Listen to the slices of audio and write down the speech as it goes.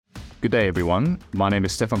Good day, everyone. My name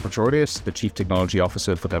is Stefan Pretorius, the Chief Technology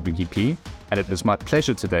Officer for WPP, and it is my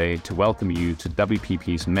pleasure today to welcome you to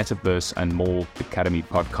WPP's Metaverse and More Academy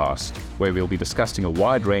podcast, where we'll be discussing a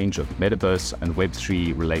wide range of Metaverse and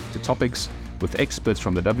Web3 related topics with experts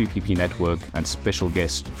from the WPP network and special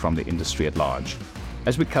guests from the industry at large.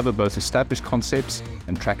 As we cover both established concepts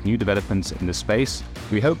and track new developments in the space,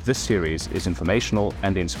 we hope this series is informational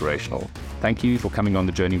and inspirational. Thank you for coming on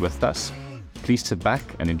the journey with us. Please sit back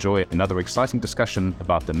and enjoy another exciting discussion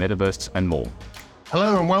about the Metaverse and more.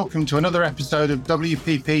 Hello and welcome to another episode of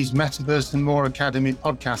WPP's Metaverse and More Academy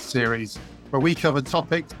podcast series, where we cover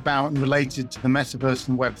topics about and related to the Metaverse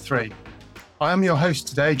and Web3. I am your host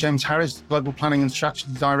today, James Harris, Global Planning and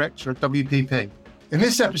Strategy Director at WPP. In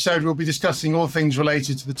this episode, we'll be discussing all things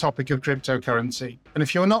related to the topic of cryptocurrency. And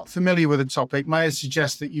if you're not familiar with the topic, may I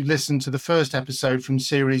suggest that you listen to the first episode from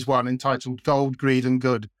Series 1 entitled Gold, Greed and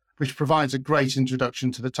Good, which provides a great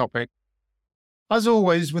introduction to the topic. As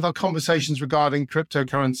always, with our conversations regarding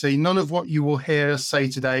cryptocurrency, none of what you will hear us say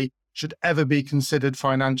today should ever be considered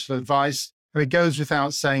financial advice. And it goes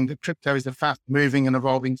without saying that crypto is a fast-moving and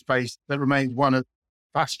evolving space that remains one of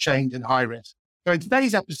fast change and high risk. So in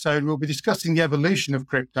today's episode, we'll be discussing the evolution of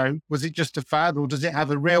crypto. Was it just a fad, or does it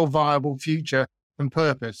have a real viable future and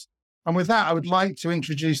purpose? And with that, I would like to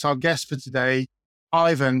introduce our guest for today,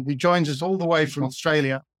 Ivan, who joins us all the way from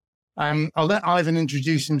Australia. I'll let Ivan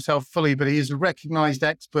introduce himself fully, but he is a recognized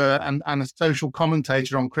expert and a social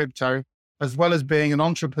commentator on crypto, as well as being an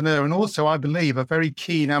entrepreneur and also, I believe, a very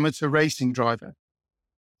keen amateur racing driver.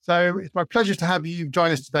 So it's my pleasure to have you join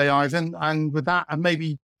us today, Ivan. And with that, and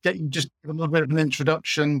maybe get you just a little bit of an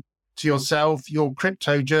introduction to yourself, your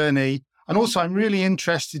crypto journey. And also, I'm really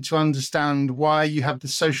interested to understand why you have the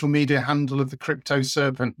social media handle of the Crypto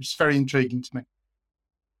Serpent, which is very intriguing to me.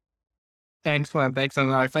 Excellent.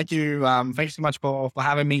 Thank you. Thanks so much for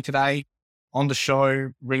having me today on the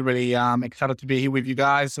show. Really excited to be here with you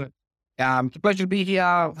guys. It's a pleasure to be here.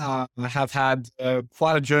 I have had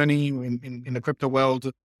quite a journey in the crypto world.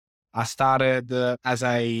 I started as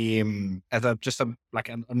a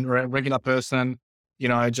regular person,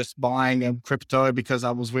 just buying crypto because I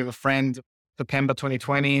was with a friend, September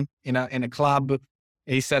 2020, in a club.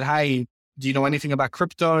 He said, "Hey, do you know anything about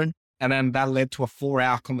crypto?" And then that led to a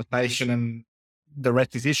 4-hour conversation, and the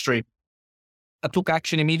rest is history. I took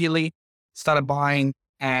action immediately, started buying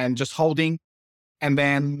and just holding. And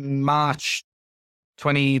then March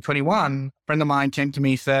 2021, a friend of mine came to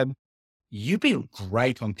me and said, "You've been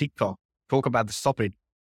great on TikTok. Talk about this topic."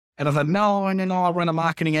 And I said, no, I run a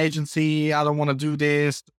marketing agency. I don't want to do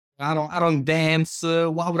this. I don't dance.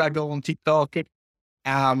 Why would I go on TikTok?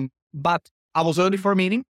 But I was early for a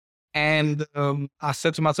meeting. And I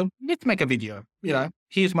said to myself, let's make a video.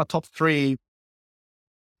 Here's my top 3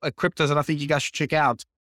 cryptos that I think you guys should check out.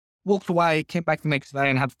 Walked away, came back the next day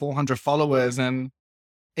and had 400 followers. And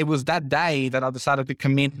it was that day that I decided to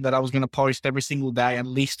commit that I was going to post every single day at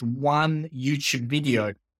least one YouTube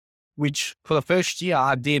video, which for the first year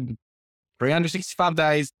I did 365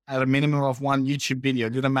 days at a minimum of one YouTube video.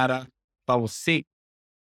 It didn't matter if I was sick,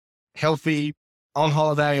 healthy, on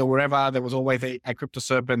holiday or wherever, there was always a Crypto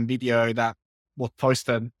Serpent video that was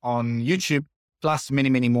posted on YouTube, plus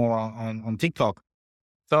many more on TikTok.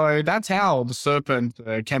 So that's how the Serpent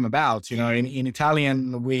came about. In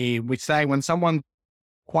Italian, we say when someone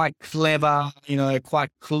quite clever, quite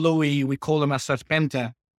cluey, we call them a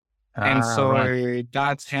serpente. And so right.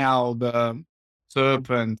 That's how the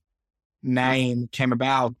Serpent name came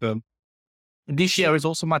about. This year is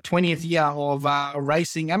also my 20th year of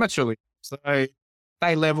racing amateurly. So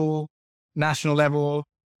state level, national level.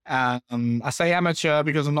 I say amateur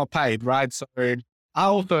because I'm not paid, right? So I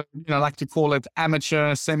also, like to call it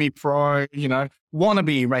amateur, semi-pro,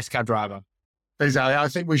 wannabe race car driver. Exactly. I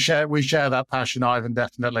think we share that passion, Ivan,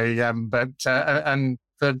 definitely. But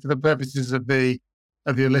for the purposes of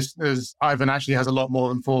your listeners, Ivan actually has a lot more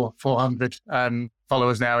than 400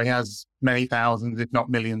 followers now. He has many thousands, if not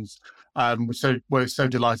millions. We're so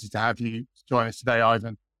delighted to have you join us today,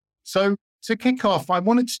 Ivan. So to kick off, I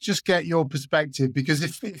wanted to just get your perspective, because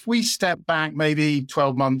if we step back maybe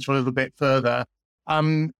 12 months or a little bit further,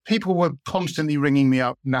 people were constantly ringing me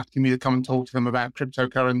up and asking me to come and talk to them about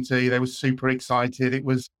cryptocurrency. They were super excited. It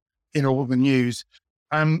was in all the news.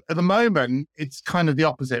 At the moment, it's kind of the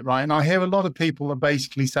opposite, right? And I hear a lot of people are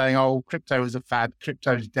basically saying, "Oh, crypto is a fad.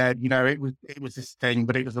 Crypto's dead. It was this thing,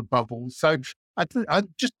 but it was a bubble." So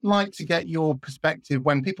I'd just like to get your perspective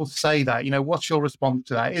when people say that. What's your response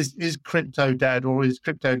to that? Is crypto dead, or is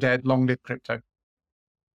crypto dead? Long live crypto.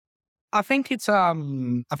 I think it's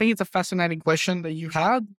a fascinating question that you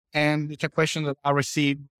had, and it's a question that I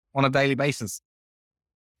receive on a daily basis.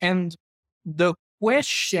 And the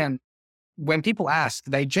question, when people ask,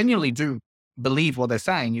 they genuinely do believe what they're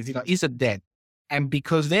saying is, is it dead? And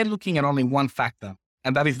because they're looking at only one factor,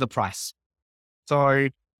 and that is the price. So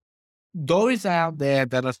those out there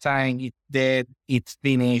that are saying it's dead, it's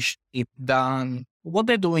finished, it's done, what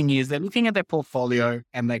they're doing is they're looking at their portfolio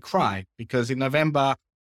and they cry because in November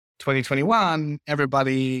 2021,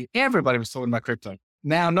 everybody was talking about crypto.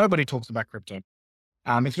 Now nobody talks about crypto.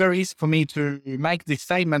 It's very easy for me to make this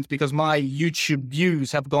statement because my YouTube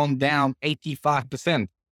views have gone down 85%.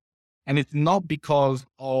 And it's not because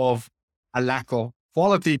of a lack of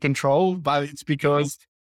quality control, but it's because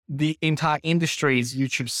the entire industry's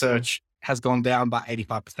YouTube search has gone down by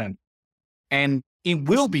 85%. And it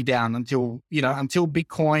will be down until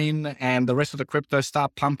Bitcoin and the rest of the crypto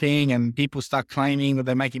start pumping and people start claiming that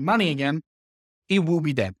they're making money again. It will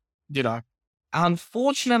be dead,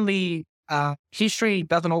 Unfortunately, history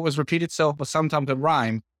doesn't always repeat itself, but sometimes it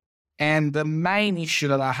rhymes. And the main issue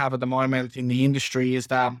that I have at the moment in the industry is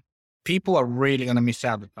that people are really going to miss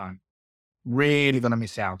out the time. Really going to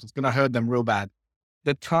miss out. It's going to hurt them real bad.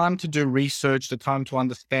 The time to do research, the time to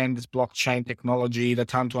understand this blockchain technology, the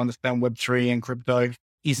time to understand Web3 and crypto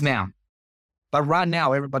is now. But right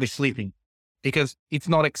now, everybody's sleeping because it's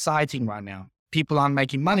not exciting right now. People aren't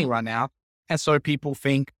making money right now. And so people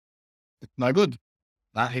think it's no good.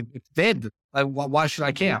 It's dead. Why should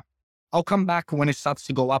I care? I'll come back when it starts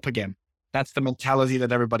to go up again. That's the mentality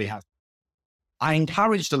that everybody has. I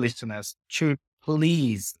encourage the listeners to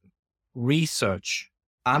please research,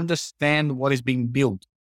 understand what is being built.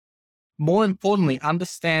 More importantly,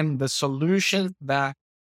 understand the solutions that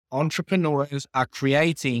entrepreneurs are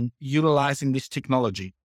creating utilizing this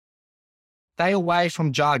technology. Stay away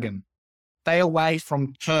from jargon. Stay away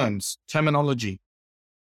from terminology.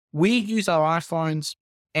 We use our iPhones,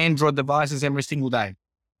 Android devices every single day.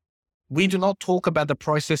 We do not talk about the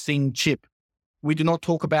processing chip. We do not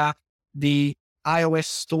talk about the iOS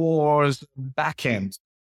store's backend.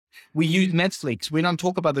 We use Netflix. We don't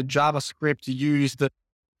talk about the JavaScript used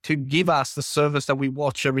to give us the service that we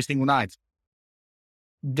watch every single night.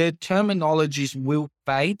 The terminologies will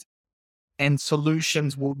fade and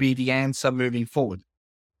solutions will be the answer moving forward.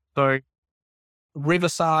 So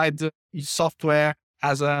Riverside software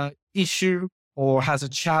has an issue or has a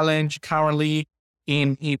challenge currently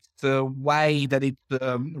in its way that it's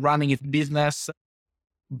running its business.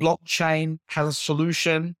 Blockchain has a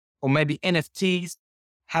solution, or maybe NFTs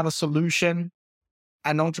have a solution.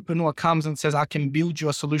 An entrepreneur comes and says, I can build you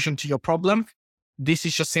a solution to your problem. This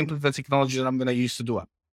is just simply the technology that I'm going to use to do it.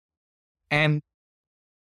 And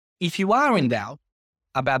if you are in doubt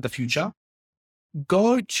about the future,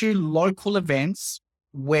 go to local events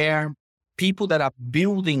where people that are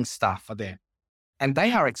building stuff are there and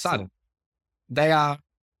they are excited. They are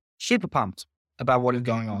super pumped about what is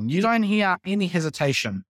going on. You don't hear any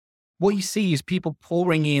hesitation. What you see is people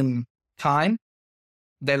pouring in time,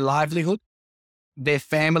 their livelihood, their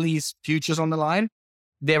family's futures on the line,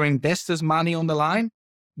 their investors' money on the line,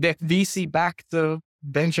 their VC-backed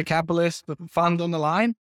venture capitalist fund on the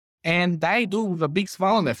line. And they do with a big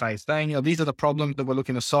smile on their face saying, these are the problems that we're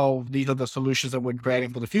looking to solve. These are the solutions that we're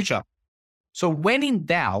creating for the future. So when in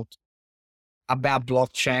doubt about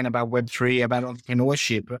blockchain, about Web3, about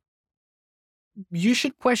entrepreneurship, you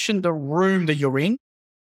should question the room that you're in,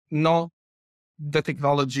 not the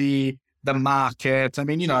technology, the market. I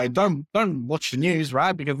mean, don't watch the news,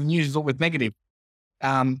 right? Because the news is always negative.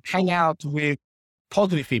 Hang out with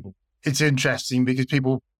positive people. It's interesting because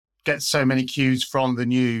people get so many cues from the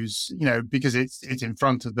news, because it's in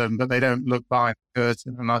front of them, but they don't look behind the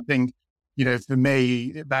curtain. And I think, for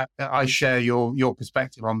me, that I share your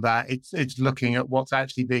perspective on that. It's looking at what's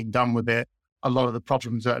actually being done with it. A lot of the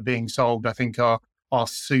problems that are being solved, I think, are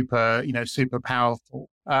super, super powerful.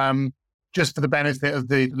 Just for the benefit of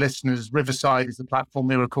the listeners, Riverside is the platform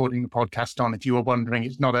we're recording the podcast on. If you were wondering,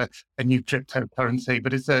 it's not a new cryptocurrency,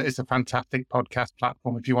 but it's a fantastic podcast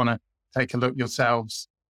platform if you want to take a look yourselves.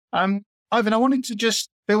 Ivan, I wanted to just,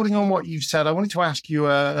 building on what you've said, I wanted to ask you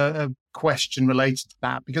a question related to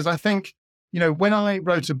that, because I think, when I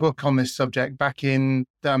wrote a book on this subject back in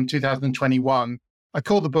 2021, I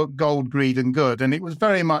called the book Gold, Greed and Good. And it was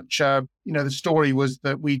very much, the story was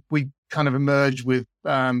that we kind of emerged with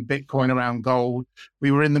Bitcoin around gold.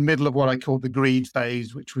 We were in the middle of what I called the greed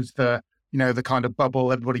phase, which was the kind of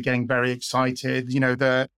bubble, everybody getting very excited.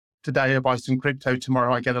 Today I buy some crypto,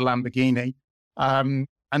 tomorrow I get a Lamborghini. And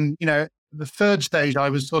the third stage I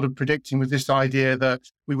was sort of predicting was this idea that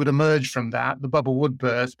we would emerge from that, the bubble would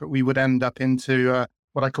burst, but we would end up into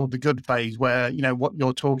what I called the good phase, where, what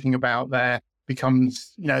you're talking about there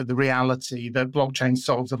becomes, the reality that blockchain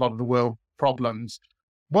solves a lot of the world problems.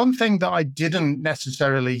 One thing that I didn't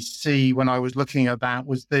necessarily see when I was looking at that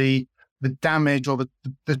was the damage or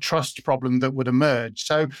the trust problem that would emerge.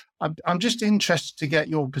 So I'm just interested to get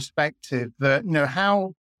your perspective that,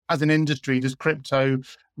 how as an industry does crypto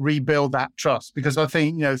rebuild that trust? Because I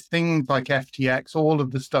think, things like FTX, all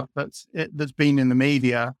of the stuff that's been in the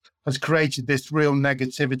media has created this real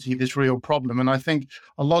negativity, this real problem. And I think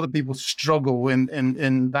a lot of people struggle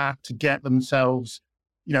in that to get themselves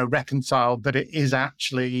reconciled that it is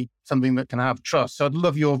actually something that can have trust. So I'd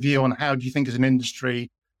love your view on how do you think as an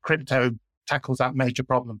industry, crypto tackles that major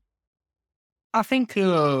problem? I think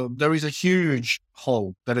there is a huge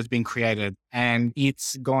hole that has been created, and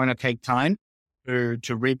it's going to take time to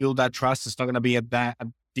rebuild that trust. It's not going to be not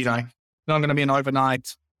going to be an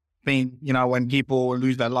overnight thing, when people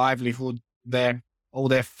lose their livelihood, all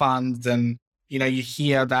their funds, and, you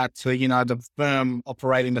hear that, the firm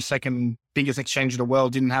operating the second biggest exchange in the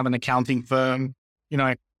world didn't have an accounting firm.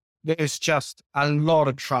 There's just a lot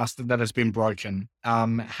of trust that has been broken.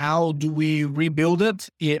 How do we rebuild it?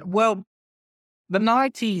 Well, the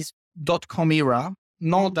 90s .com era,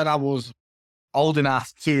 not that I was old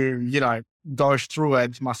enough to, go through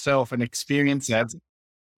it myself and experience it,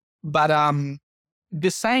 but the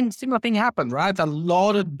similar thing happened, right? A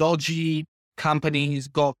lot of dodgy companies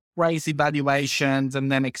got crazy valuations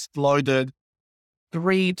and then exploded.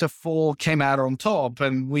 3 to 4 came out on top,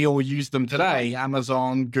 and we all use them today.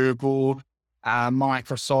 Amazon, Google,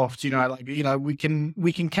 Microsoft.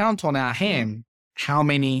 We can count on our hand how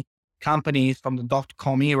many companies from the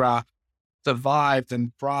 .com era survived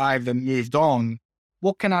and thrived and moved on.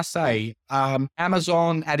 What can I say?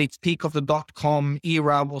 Amazon at its peak of the .com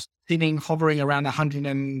era was hovering around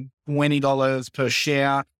 $120 per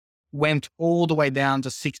share, went all the way down to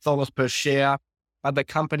 $6 per share, but the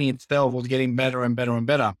company itself was getting better and better and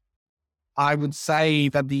better. I would say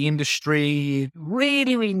that the industry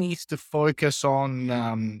really needs to focus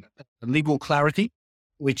on legal clarity,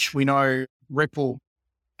 which we know Ripple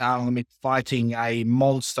is fighting a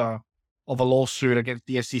monster of a lawsuit against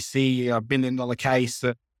the SEC, a $1 billion case,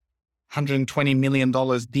 $120 million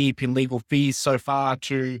deep in legal fees so far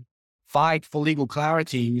to fight for legal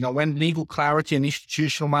clarity. When legal clarity and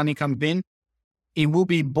institutional money comes in, it will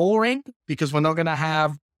be boring because we're not going to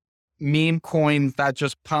have meme coins that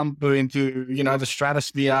just pump into, the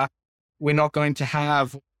stratosphere. We're not going to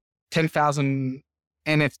have 10,000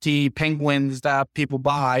 NFT penguins that people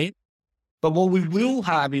buy. But what we will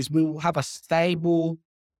have is we will have a stable,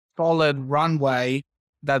 solid runway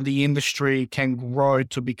that the industry can grow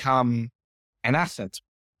to become an asset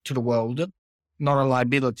to the world, not a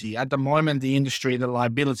liability. At the moment, the industry is a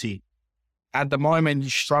liability. At the moment, you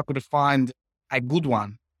struggle to find a good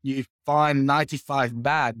one. You find 95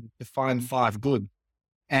 bad to find 5 good.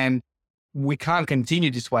 And we can't continue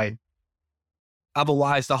this way.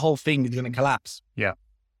 Otherwise, the whole thing is going to collapse. Yeah.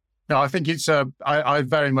 No, I think I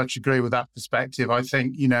very much agree with that perspective. I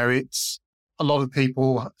think, it's a lot of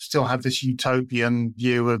people still have this utopian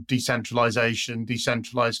view of decentralization,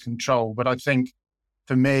 decentralized control. But I think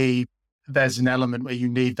for me, there's an element where you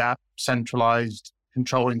need that centralized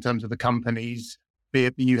control in terms of the companies, be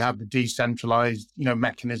it you have the decentralized,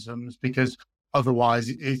 mechanisms, because otherwise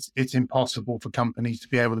it's impossible for companies to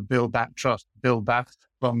be able to build that trust, build that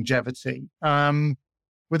longevity.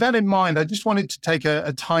 With that in mind, I just wanted to take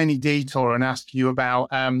a tiny detour and ask you about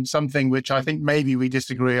something which I think maybe we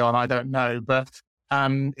disagree on, I don't know, but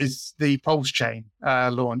is the Pulse Chain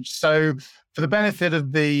launch. So for the benefit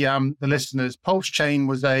of the listeners, Pulse Chain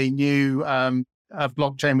was a new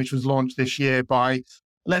blockchain which was launched this year by,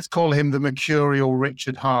 let's call him the mercurial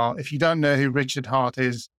Richard Hart. If you don't know who Richard Hart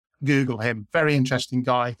is, Google him. Very interesting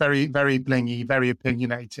guy, very, very blingy, very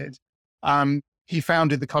opinionated. He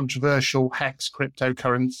founded the controversial Hex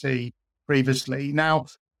cryptocurrency previously. Now,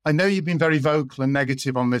 I know you've been very vocal and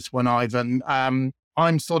negative on this one, Ivan.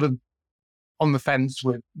 I'm sort of on the fence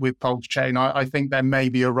with Pulse Chain. I think there may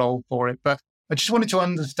be a role for it, but I just wanted to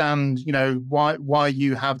understand, why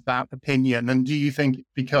you have that opinion. And do you think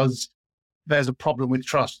because there's a problem with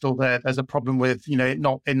trust, or there's a problem with, it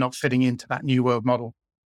not fitting into that new world model?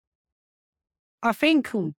 I think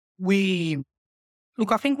we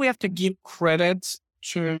have to give credit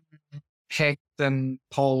to Hex and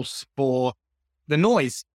Pulse for the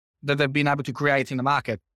noise that they've been able to create in the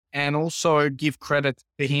market, and also give credit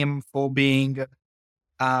to him for being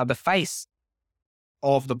the face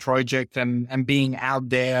of the project and being out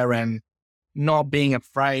there and not being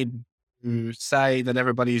afraid to say that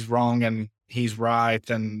everybody's wrong and he's right.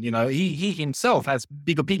 And, he himself has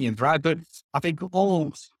big opinions, right? But I think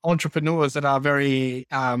all entrepreneurs that are very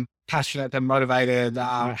passionate and motivated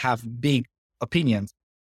have big opinions.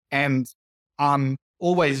 And I'm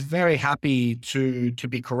always very happy to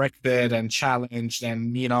be corrected and challenged.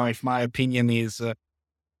 And, if my opinion is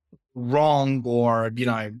wrong, or,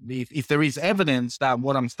 if there is evidence that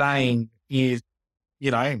what I'm saying is,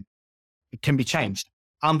 it can be changed.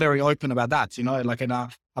 I'm very open about that, and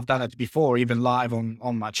I've done it before, even live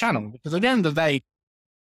on my channel, because at the end of the day,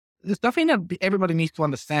 there's nothing that everybody needs to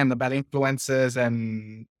understand about influencers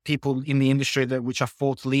and people in the industry which are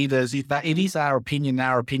thought leaders, is that it is our opinion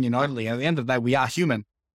only. At the end of the day, we are human.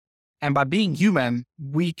 And by being human,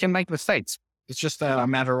 we can make mistakes. It's just a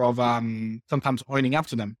matter of sometimes owning up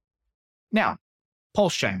to them. Now,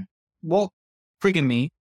 pulse chain. What triggered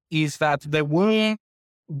me is that there were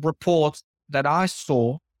reports that I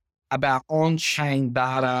saw about on-chain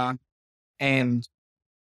data and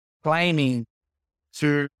claiming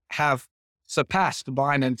to have surpassed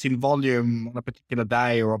Binance in volume on a particular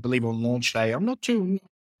day, or I believe on launch day. I'm not too,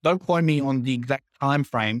 don't quote me on the exact time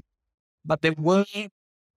frame, but there were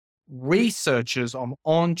researchers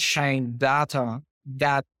on-chain data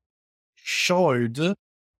that showed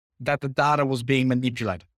that the data was being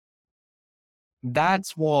manipulated.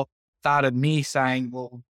 That's what started me saying,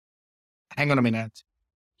 well, hang on a minute.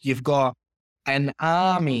 You've got an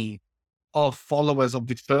army of followers of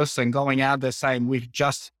this person going out there saying we've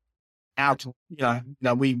just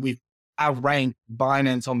we've outranked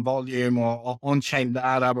Binance on volume or on-chain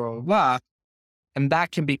data, blah, blah, blah. And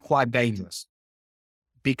that can be quite dangerous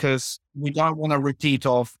because we don't want a repeat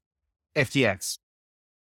of FTX.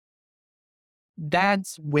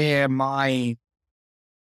 That's where my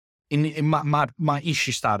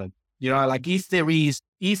issue started. If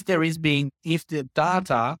the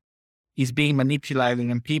data is being manipulated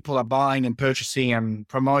and people are buying and purchasing and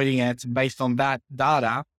promoting it based on that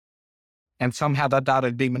data, and somehow that data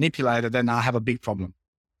is being manipulated, then I have a big problem,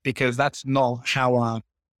 because that's not how a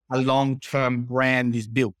long-term brand is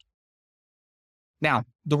built. Now,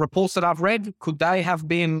 the reports that I've read, could they have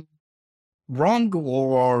been wrong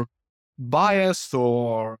or biased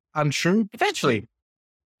or untrue? Potentially.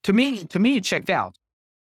 To me, it checked out.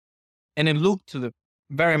 And it looked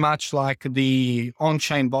very much like the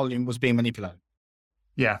on-chain volume was being manipulated.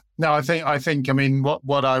 Yeah. No, I think,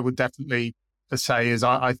 what I would definitely say is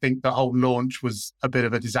I think the whole launch was a bit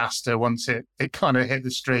of a disaster once it kind of hit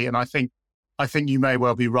the street. And I think you may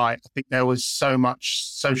well be right. I think there was so much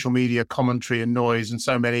social media commentary and noise and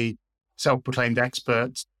so many self-proclaimed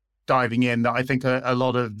experts diving in that I think a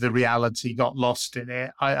lot of the reality got lost in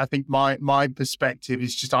it. I think my perspective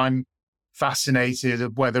is just, I'm fascinated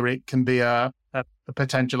of whether it can be a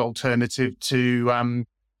potential alternative to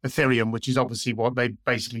Ethereum, which is obviously what they've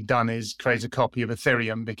basically done, is create a copy of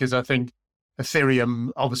Ethereum, because I think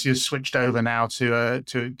Ethereum obviously has switched over now to a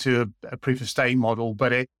proof of stake model,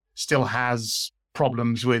 but it still has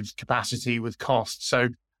problems with capacity, with cost. So,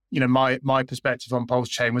 my perspective on Pulse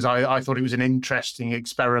Chain was I thought it was an interesting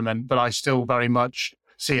experiment, but I still very much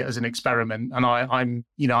see it as an experiment, and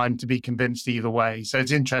I'm to be convinced either way. So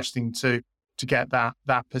it's interesting to get that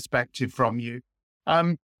perspective from you.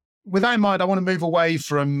 With that in mind, I want to move away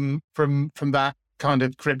from that kind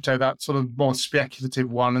of crypto, that sort of more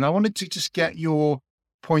speculative one. And I wanted to just get your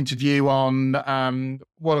point of view on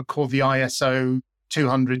what are called the ISO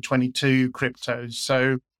 20022 cryptos.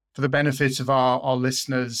 So for the benefit of our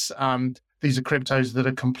listeners, these are cryptos that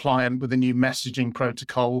are compliant with a new messaging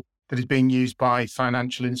protocol that is being used by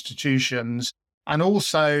financial institutions, and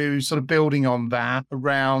also sort of building on that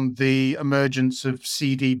around the emergence of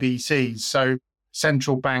CDBCs, so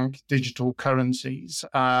central bank digital currencies,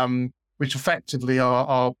 which effectively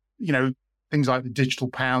are things like the digital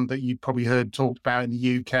pound that you probably heard talked about in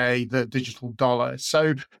the UK, the digital dollar.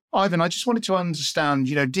 So, Ivan, I just wanted to understand,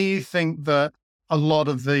 do you think that a lot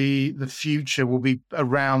of the future will be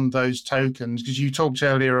around those tokens? Because you talked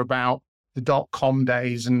earlier about the dot-com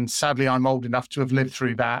days, and sadly I'm old enough to have lived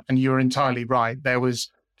through that, and you're entirely right. There was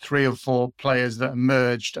 3 or 4 players that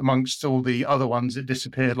emerged amongst all the other ones that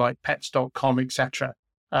disappeared, like pets.com, etc.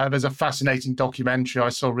 There's a fascinating documentary I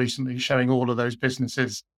saw recently showing all of those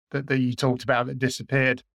businesses that you talked about that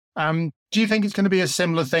disappeared. Do you think it's going to be a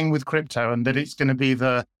similar thing with crypto, and that it's going to be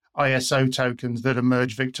the ISO tokens that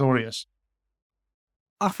emerge victorious?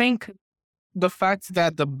 I think the fact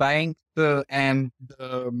that the bank and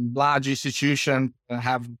the large institutions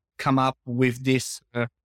have come up with this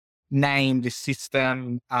name, this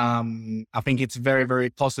system, I think it's very, very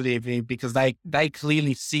positive, because they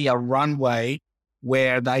clearly see a runway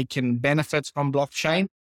where they can benefit from blockchain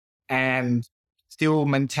and still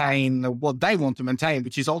maintain what they want to maintain,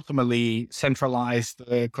 which is ultimately centralized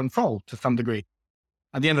control to some degree.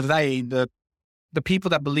 At the end of the day, the people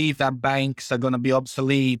that believe that banks are going to be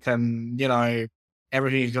obsolete and,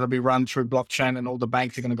 everything is going to be run through blockchain and all the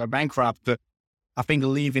banks are going to go bankrupt, I think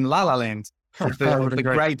live in La La Land. With the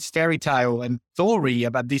great fairy tale and story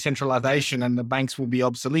about decentralization and the banks will be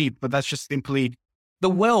obsolete, but that's just simply the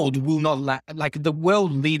world will not the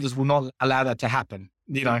world leaders will not allow that to happen.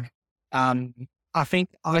 I think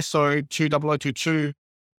ISO 20022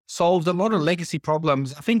 solves a lot of legacy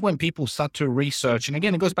problems. I think when people start to research, and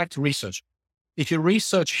again, it goes back to research. If you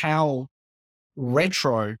research how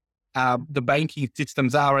retro the banking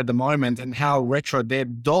systems are at the moment and how retro their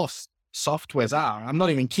DOS softwares are, I'm not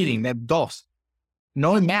even kidding, they're DOS.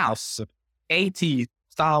 No mouse, 80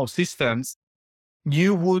 style systems,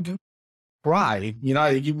 you would cry,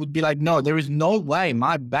 you would be like, no, there is no way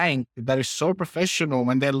my bank that is so professional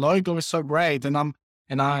and their logo is so great. And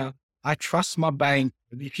I trust my bank.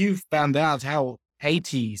 If you found out how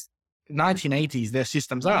 1980s their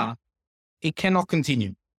systems are, it cannot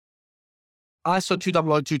continue. ISO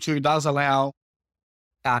 20022 does allow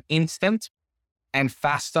instant and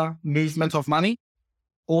faster movement of money.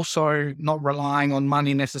 Also not relying on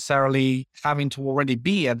money necessarily having to already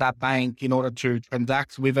be at that bank in order to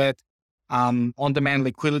transact with it. On-demand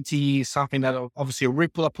liquidity is something that obviously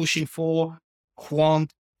Ripple are pushing for.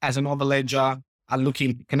 Quant as another ledger are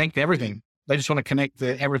looking to connect everything. They just want to connect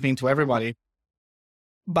everything to everybody.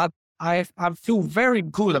 But I feel very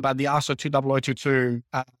good about the ISO 20022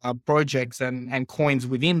 projects and coins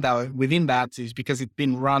within that is because it's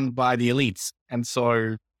been run by the elites. And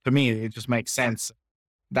so to me, it just makes sense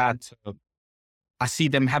that I see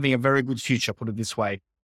them having a very good future, put it this way.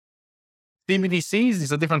 CBDCs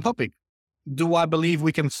is a different topic. Do I believe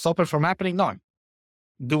we can stop it from happening? No.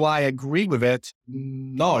 Do I agree with it?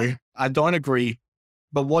 No, I don't agree.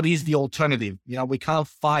 But what is the alternative? We can't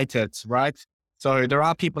fight it, right? So there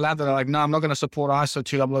are people out there that are like, no, I'm not going to support ISO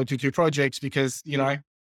 20022 projects because,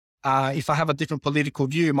 if I have a different political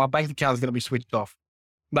view, my bank account is going to be switched off.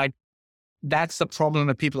 Like, that's the problem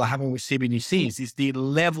that people are having with CBDCs is the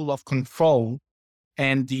level of control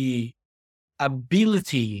and the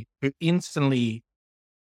ability to instantly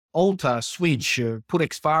alter, switch, put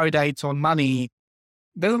expiry dates on money.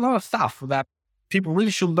 There's a lot of stuff that people really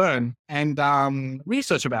should learn and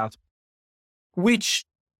research about, which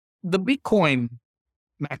the Bitcoin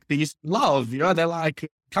MACDs love. They're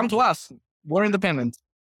like, come to us. We're independent.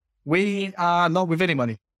 We are not with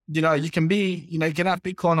anybody. You can have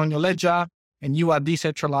Bitcoin on your ledger and you are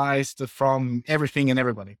decentralized from everything and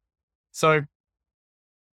everybody. So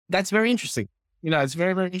that's very interesting. It's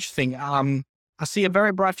very, very interesting. I see a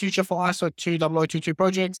very bright future for ISO 20022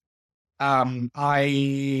 projects.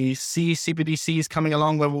 I see CBDCs coming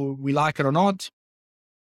along whether we like it or not.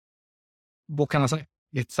 What can I say?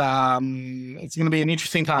 It's going to be an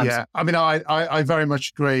interesting time. Yeah, I mean, I very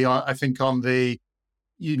much agree. I think on the,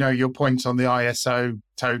 your points on the ISO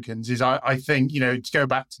tokens is I think, to go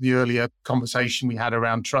back to the earlier conversation we had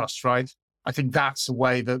around trust, right? I think that's the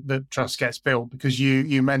way that trust gets built because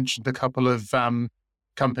you mentioned a couple of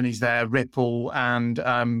companies there, Ripple and,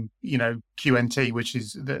 QNT, which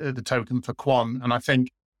is the token for Quant. And I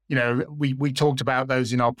think, we talked about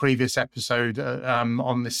those in our previous episode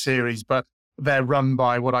on this series, but they're run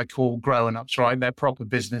by what I call grown-ups, right? They're proper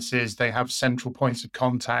businesses. They have central points of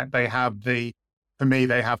contact. They have the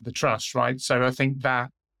trust, right? So I think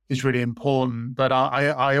that is really important. But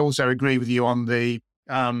I also agree with you on the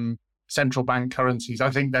central bank currencies.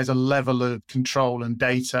 I think there's a level of control and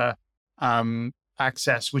data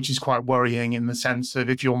access, which is quite worrying in the sense of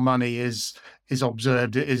if your money is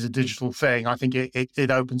observed, it is a digital thing. I think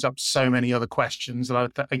it opens up so many other questions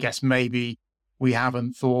that I guess maybe we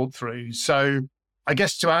haven't thought through. So I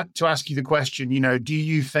guess to ask you the question, do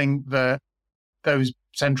you think that those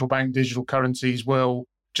central bank digital currencies will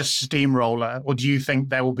just steamroller, or do you think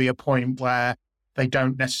there will be a point where they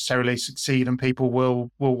don't necessarily succeed and people will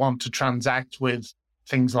want to transact with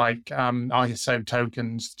things like ISO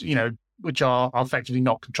tokens, which are effectively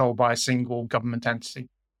not controlled by a single government entity?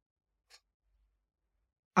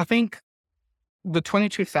 I think the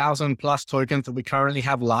 22,000 plus tokens that we currently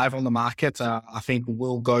have live on the market, I think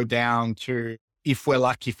will go down to, if we're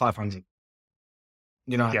lucky, 500.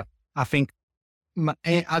 Yeah. I think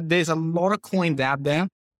there's a lot of coins out there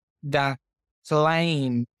that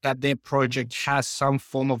claim that their project has some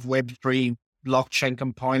form of Web3 blockchain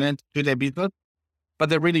component to their business, but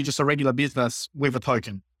they're really just a regular business with a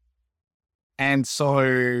token. And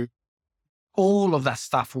so all of that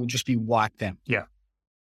stuff will just be wiped out. Yeah.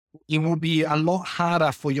 It will be a lot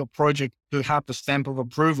harder for your project to have the stamp of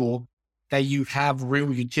approval that you have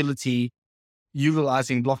real utility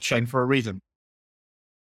utilizing blockchain for a reason.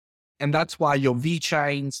 And that's why your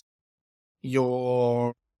VeChains,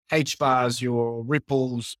 your HBARs, your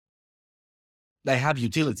Ripples, they have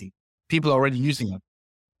utility. People are already using it.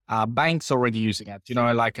 Banks already using it,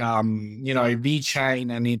 like,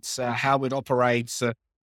 VeChain and it's how it operates,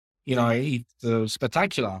 it's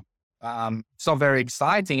spectacular. It's not very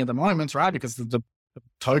exciting at the moment, right? Because the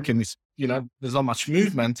token is, there's not much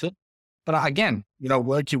movement. But again,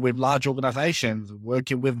 working with large organizations,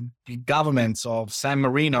 working with the governments of San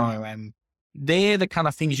Marino, and they're the kind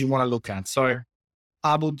of things you want to look at. So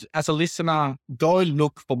I would, as a listener, go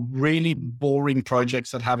look for really boring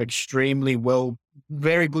projects that have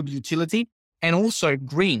very good utility, and also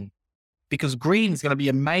green, because green is going to be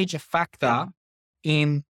a major factor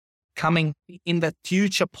in the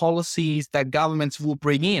future policies that governments will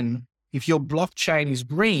bring in. If your blockchain is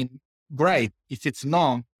green, great. If it's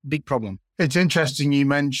not, big problem. It's interesting you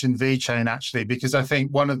mentioned VeChain, actually, because I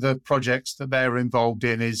think one of the projects that they're involved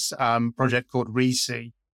in is a project called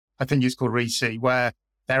ReSea. I think it's called ReSea, where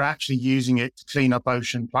they're actually using it to clean up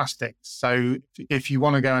ocean plastics. So if you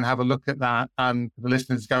want to go and have a look at that, the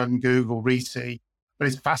listeners go and Google ReSea. But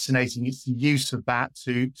it's fascinating. It's the use of that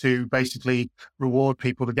to basically reward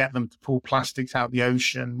people to get them to pull plastics out the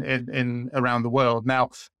ocean in around the world. Now,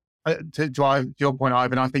 to your point,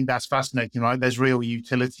 Ivan, I think that's fascinating, right? There's real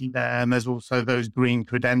utility there, and there's also those green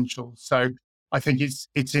credentials. So I think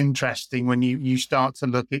it's interesting when you start to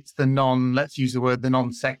look. It's the let's use the word, the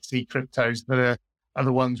non-sexy cryptos that are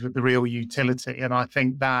the ones with the real utility, and I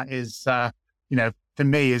think that is, for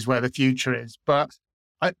me, is where the future is. But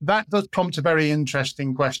that does prompt a very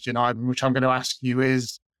interesting question, Ivan, which I'm going to ask you: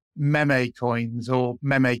 is meme coins or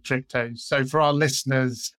meme cryptos? So for our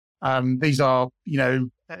listeners, these are,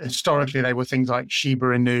 historically they were things like Shiba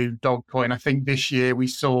Inu, Dogecoin. I think this year we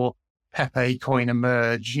saw Pepe coin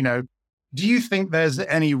emerge. Do you think there's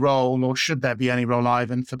any role, or should there be any role,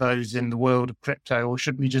 Ivan, for those in the world of crypto, or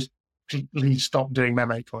should we just completely stop doing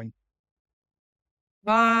meme coin?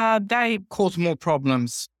 They cause more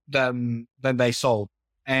problems than they solve.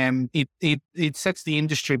 And it sets the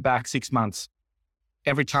industry back 6 months.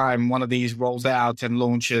 Every time one of these rolls out and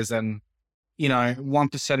launches, and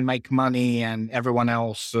 1% make money and everyone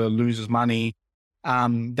else loses money.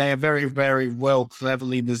 They are very, very well,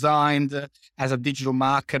 cleverly designed. As a digital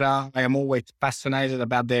marketer, I am always fascinated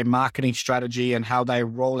about their marketing strategy and how they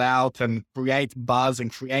roll out and create buzz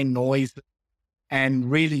and create noise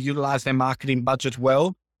and really utilize their marketing budget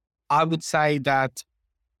well. I would say that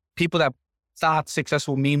people that start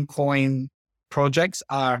successful meme coin projects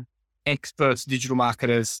are experts, digital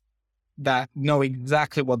marketers that know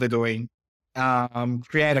exactly what they're doing.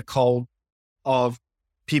 Create a cult of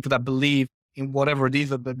people that believe in whatever it is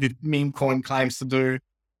that the meme coin claims to do,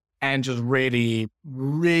 and just really,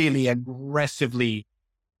 really aggressively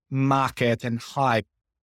market and hype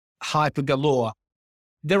galore.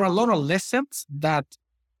 There are a lot of lessons that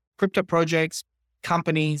crypto projects,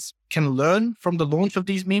 companies can learn from the launch of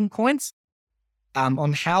these meme coins,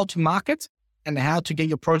 on how to market and how to get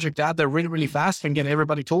your project out there really, really fast and get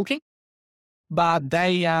everybody talking. But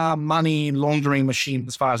they are money laundering machines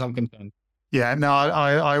as far as I'm concerned. Yeah, no,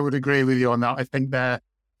 I would agree with you on that. I think they're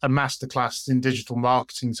a masterclass in digital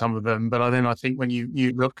marketing, some of them. But then I think when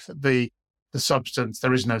you look at the substance,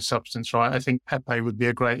 there is no substance, right? I think Pepe would be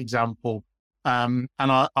a great example. And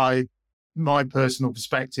my personal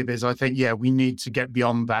perspective is, I think, we need to get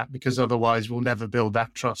beyond that, because otherwise we'll never build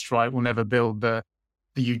that trust, right? We'll never build the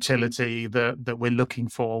utility that we're looking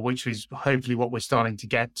for, which is hopefully what we're starting to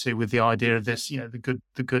get to with the idea of this, the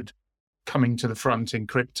good coming to the front in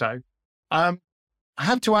crypto. I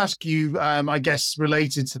have to ask you, I guess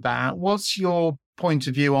related to that, what's your point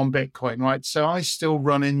of view on Bitcoin, right? So I still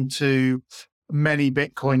run into many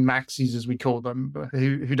Bitcoin maxis, as we call them,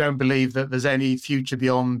 who don't believe that there's any future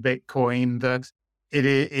beyond Bitcoin, that it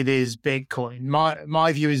is Bitcoin.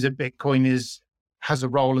 My view is that Bitcoin has a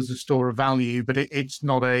role as a store of value, but it's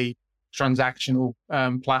not a transactional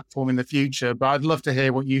platform in the future. But I'd love to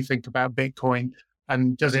hear what you think about Bitcoin,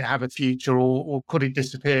 and does it have a future, or could it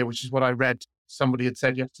disappear, which is what I read somebody had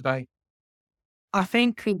said yesterday. I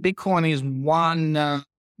think Bitcoin is one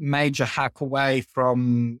major hack away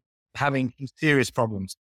from having serious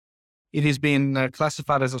problems. It has been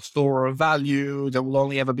classified as a store of value. There will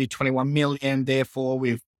only ever be 21 million. Therefore,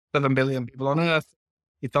 with 7 billion people on Earth,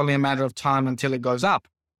 it's only a matter of time until it goes up.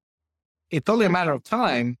 It's only a matter of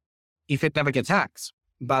time if it never gets hacked.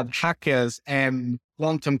 But hackers and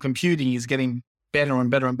quantum computing is getting better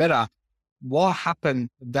and better and better. What happened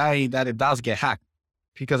the day that it does get hacked?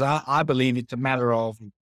 Because I believe it's a matter of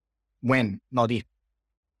when, not if.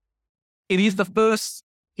 It is the first,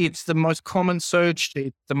 it's the most common search,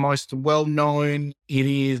 it's the most well-known. It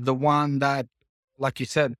is the one that, like you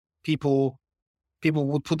said, people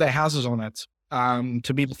would put their houses on it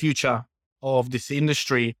to be the future of this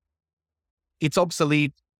industry, it's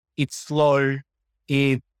obsolete, it's slow,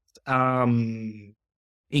 it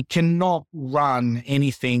it cannot run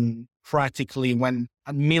anything practically when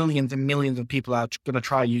millions and millions of people are going to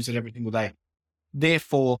try to use it every single day.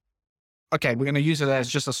 Therefore, okay, we're going to use it as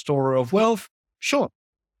just a store of wealth. Sure.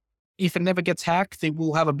 If it never gets hacked, it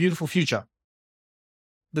will have a beautiful future.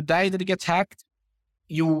 The day that it gets hacked,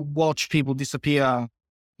 you'll watch people disappear,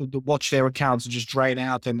 watch their accounts just drain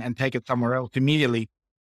out and take it somewhere else immediately.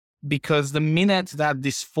 Because the minute that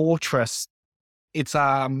this fortress, it's,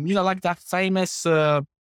 like that famous, there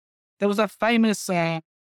was a famous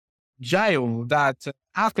jail that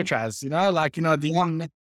Alcatraz, the one,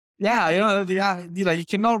 you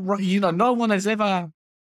cannot, no one has ever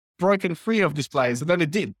broken free of this place, and then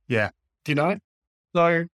it did. Yeah.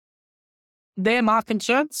 So there are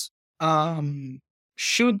concerns.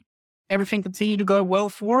 Should everything continue to go well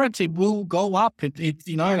for it, it will go up.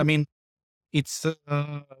 It's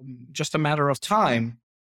just a matter of time.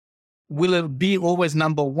 Will it be always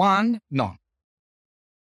number one? No.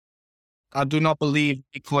 I do not believe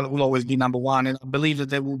Bitcoin will always be number one. And I believe that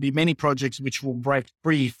there will be many projects which will break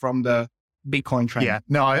free from the Bitcoin trend. Yeah,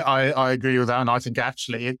 no, I agree with that. And I think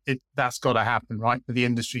actually that's got to happen, right? For the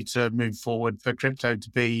industry to move forward, for crypto to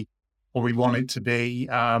be what we want it to be,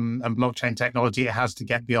 and blockchain technology, it has to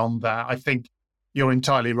get beyond that. I think you're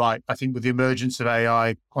entirely right. I think with the emergence of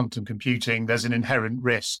AI, quantum computing, there's an inherent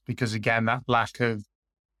risk because, again, that lack of,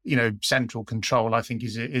 central control, I think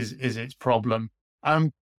is its problem.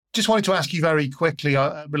 Just wanted to ask you very quickly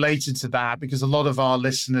related to that, because a lot of our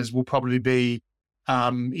listeners will probably be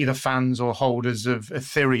either fans or holders of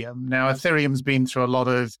Ethereum. Now, Ethereum's been through a lot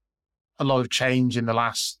of change in the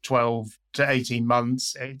last 12 to 18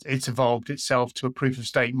 months. It's evolved itself to a proof of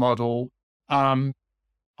stake model.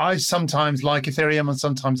 I sometimes like Ethereum and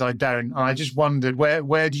sometimes I don't. And I just wondered,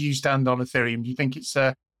 where do you stand on Ethereum? Do you think it's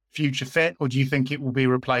a future fit, or do you think it will be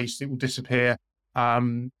replaced? It will disappear?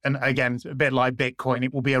 And again, a bit like Bitcoin,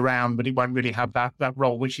 it will be around, but it won't really have that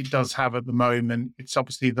role, which it does have at the moment. It's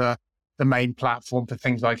obviously the main platform for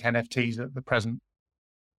things like NFTs at the present.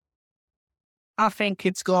 I think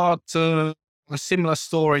it's got a similar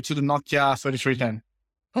story to the Nokia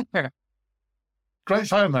 3310. Great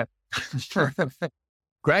phone, mate.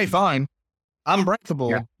 Great phone.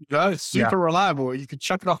 Unbreakable. Yeah. It's super reliable. You could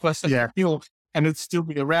chuck it off a hill and it'd still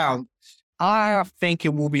be around. I think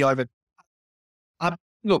it will be over.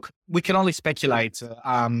 Look, we can only speculate.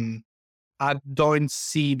 I don't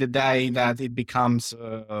see the day that it becomes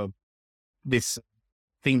this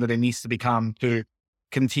thing that it needs to become to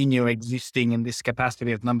continue existing in this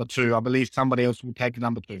capacity as number two. I believe somebody else will take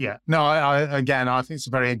number two. Yeah. No, I think it's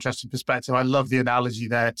a very interesting perspective. I love the analogy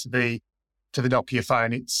there to the Nokia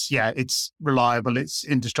phone. It's reliable, it's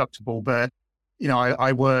indestructible. But,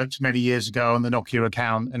 I worked many years ago on the Nokia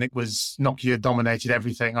account, and it was Nokia dominated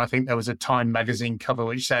everything. I think there was a Time magazine cover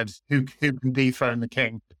which said, who can dethrone the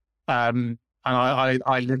king? And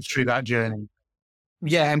I lived through that journey.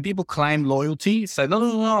 Yeah, and people claim loyalty. Say,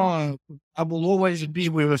 no, I will always be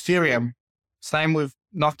with Ethereum. Same with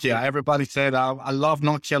Nokia. Everybody said, I love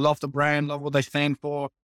Nokia, love the brand, love what they stand for,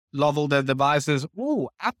 love all their devices. Oh,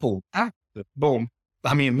 Apple, boom.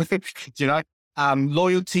 I mean,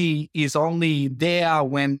 loyalty is only there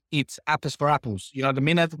when it's apples for apples. The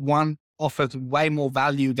minute one offers way more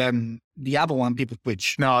value than the other one, people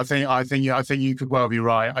switch. No, I think you could well be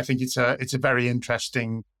right. I think it's a very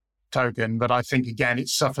interesting token, but I think again it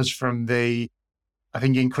suffers from I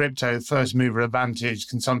think in crypto, first mover advantage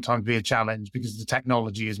can sometimes be a challenge because the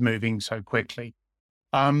technology is moving so quickly.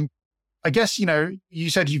 I guess, you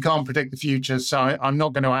said you can't predict the future, so I'm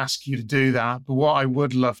not going to ask you to do that. But what I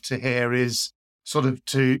would love to hear is sort of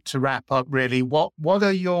to wrap up really, what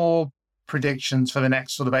are your predictions for the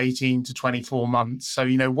next sort of 18 to 24 months? So,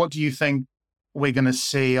 what do you think we're going to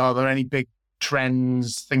see? Are there any big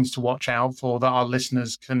trends, things to watch out for that our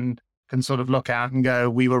listeners can sort of look at and go,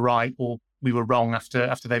 we were right or we were wrong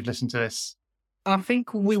after they've listened to this? I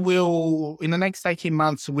think we will, in the next 18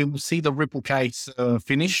 months, we will see the Ripple case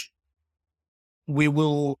finish. We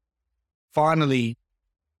will finally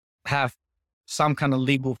have some kind of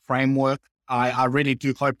legal framework. I really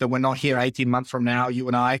do hope that we're not here 18 months from now, you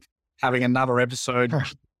and I, having another episode,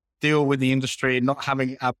 deal with the industry, not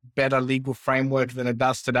having a better legal framework than it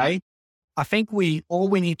does today. I think all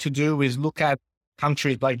we need to do is look at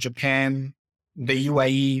countries like Japan, the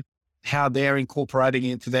UAE, how they're incorporating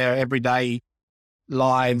it into their everyday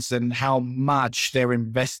lives and how much they're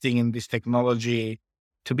investing in this technology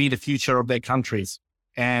to be the future of their countries.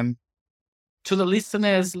 And to the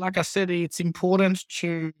listeners, like I said, it's important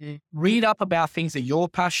to read up about things that you're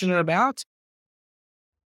passionate about.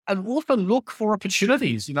 and also look for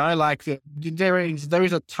opportunities, there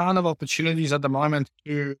is a ton of opportunities at the moment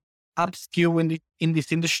to upskill in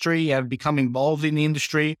this industry and become involved in the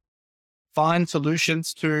industry, find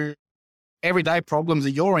solutions to everyday problems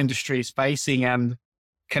that your industry is facing and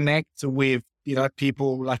connect with,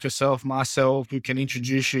 people like yourself, myself, who can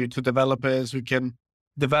introduce you to developers who can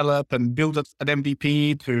develop and build an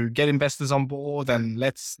MVP to get investors on board, and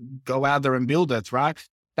let's go out there and build it, right?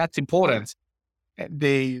 That's important.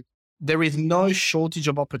 There is no shortage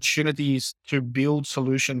of opportunities to build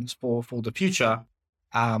solutions for the future.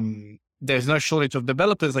 There's no shortage of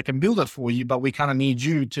developers that can build it for you, but we kind of need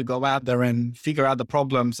you to go out there and figure out the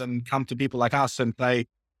problems and come to people like us and say,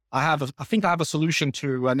 I think I have a solution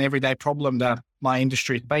to an everyday problem that my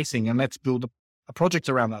industry is facing, and let's build a project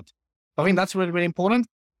around that. I think that's really, really important.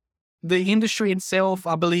 The industry itself,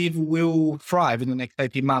 I believe, will thrive in the next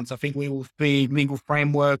 18 months. I think we will see legal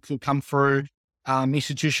framework will come through,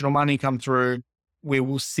 institutional money come through. We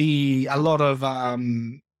will see a lot of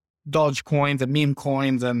Doge coins and meme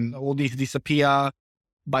coins and all these disappear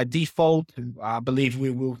by default. I believe we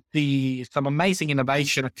will see some amazing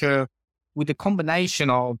innovation occur with the combination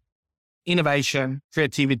of innovation,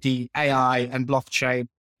 creativity, AI, and blockchain,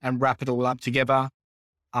 and wrap it all up together.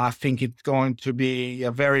 I think it's going to be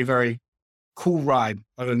a very, very cool ride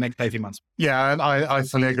over the next 18 months. Yeah, and I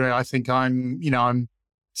fully agree. I think I'm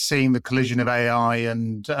seeing the collision of AI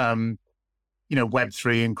and,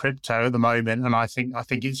 Web3 and crypto at the moment. And I think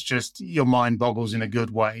it's just, your mind boggles in a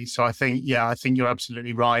good way. So I think you're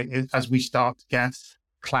absolutely right. As we start to get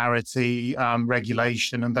clarity,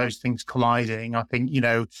 regulation and those things colliding, I think,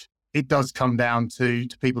 it does come down to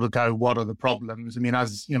people to go, what are the problems? I mean,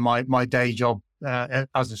 as my day job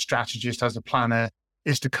as a strategist, as a planner,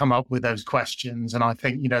 is to come up with those questions. And I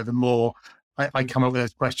think, the more I come up with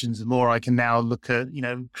those questions, the more I can now look at,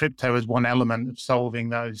 crypto as one element of solving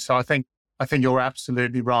those. So I think you're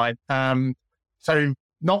absolutely right. So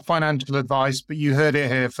not financial advice, but you heard it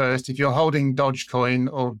here first. If you're holding Dogecoin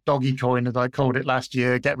or Doggy Coin, as I called it last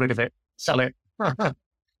year, get rid of it, sell it.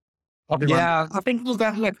 Yeah, I think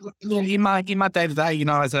in my day to day,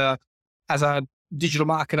 as a digital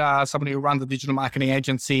marketer, somebody who runs a digital marketing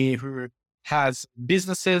agency, who has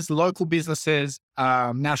businesses, local businesses,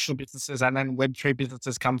 national businesses, and then Web3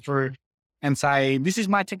 businesses come through and say, this is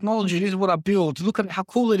my technology, this is what I built, look at how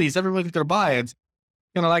cool it is, everybody's going to buy it.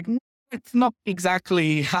 It's not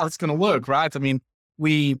exactly how it's going to work, right? I mean,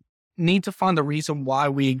 we need to find a reason why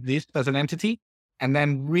we exist as an entity, and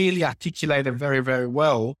then really articulate it very, very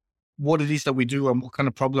well what it is that we do and what kind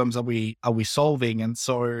of problems are we solving. And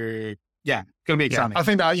so, yeah, it's going to be exciting. Yeah, I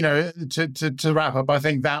think that, to wrap up, I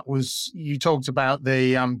think that was, you talked about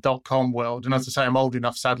the .com world. And as I say, I'm old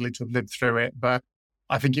enough, sadly, to have lived through it. But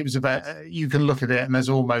I think it was about, you can look at it and there's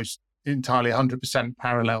almost entirely 100%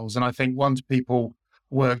 parallels. And I think once people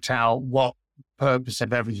worked out what purpose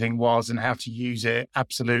of everything was and how to use it,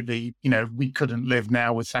 absolutely, we couldn't live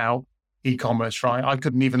now without e-commerce, right? I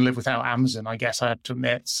couldn't even live without Amazon, I guess I have to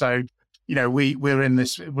admit. So, we're in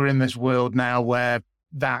this world now where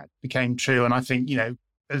that became true. And I think,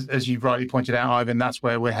 as you rightly pointed out, Ivan, that's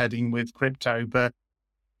where we're heading with crypto, but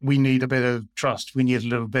we need a bit of trust. We need a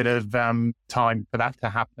little bit of time for that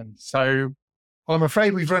to happen. So, well, I'm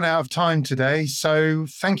afraid we've run out of time today. So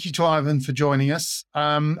thank you to Ivan for joining us.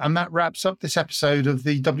 And that wraps up this episode of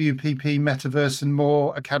the WPP Metaverse and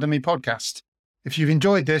More Academy podcast. If you've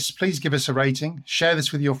enjoyed this, please give us a rating, share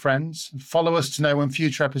this with your friends, follow us to know when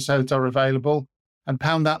future episodes are available, and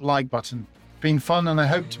pound that like button. It's been fun, and I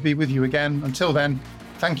hope to be with you again. Until then,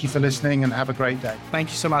 thank you for listening and have a great day. Thank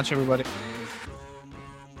you so much, everybody.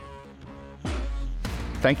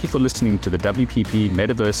 Thank you for listening to the WPP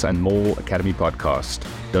Metaverse and More Academy podcast.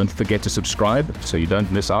 Don't forget to subscribe so you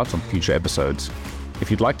don't miss out on future episodes. If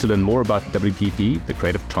you'd like to learn more about WPP, the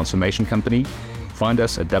creative transformation company, find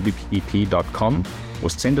us at wpp.com or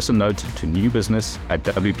send us a note to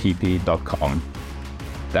newbusiness@wpp.com.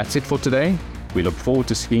 That's it for today. We look forward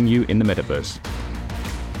to seeing you in the metaverse.